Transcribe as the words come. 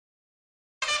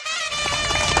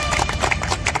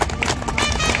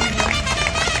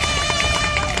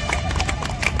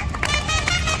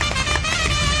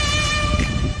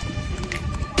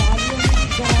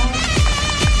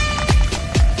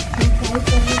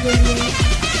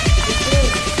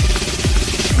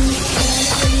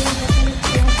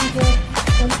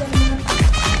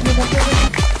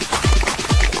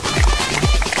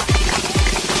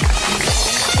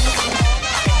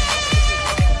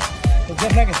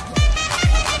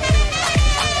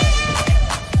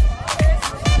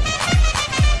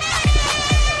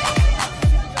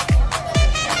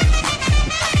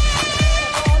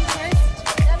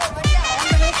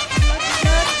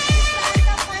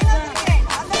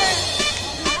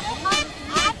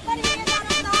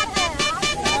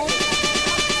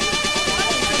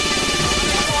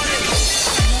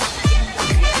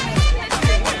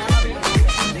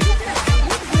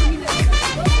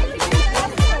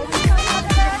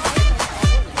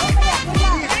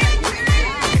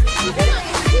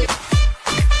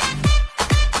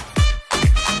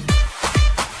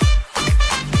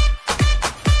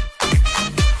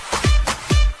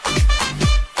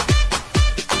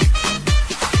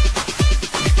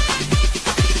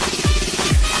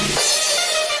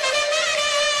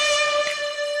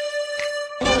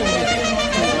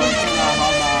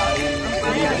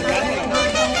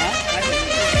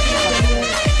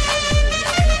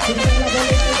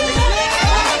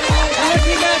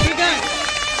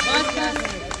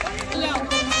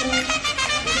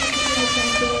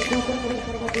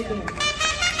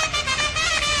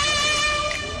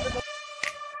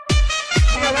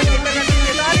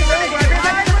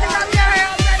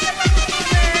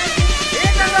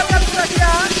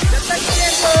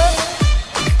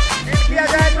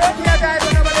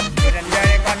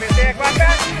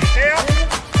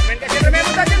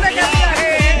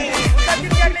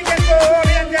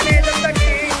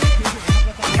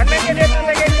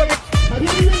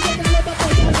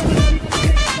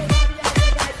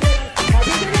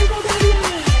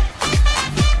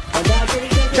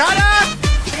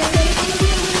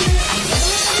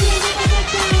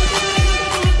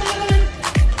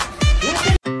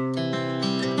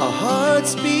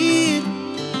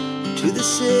to the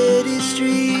city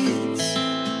streets,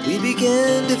 we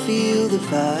began to feel the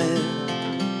fire.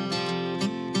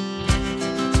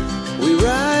 We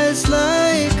rise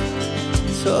like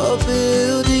tall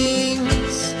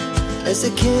buildings as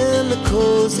the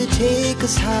chemicals, they take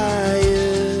us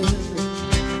higher.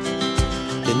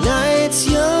 The night's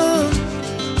young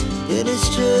and it's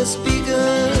just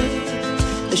begun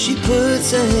as she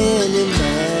puts her hand in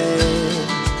mine.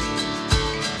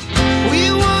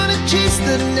 We wanna chase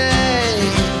the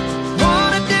night,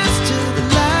 wanna dance to the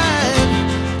light,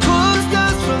 pull the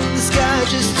stars from the sky,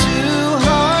 just two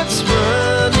hearts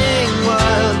running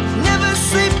wild. Never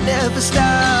sleep, never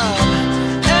stop,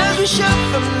 as we shout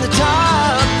from the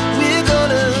top.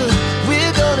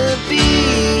 We're gonna be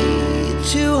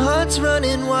two hearts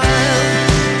running wild.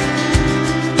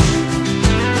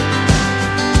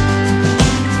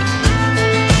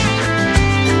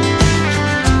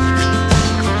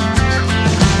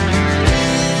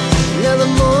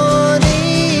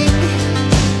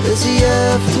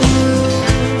 Afternoon,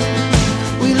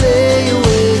 we lay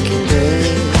awake in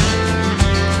bed.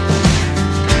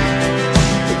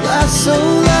 The laughs so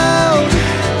loud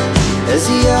as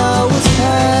the hours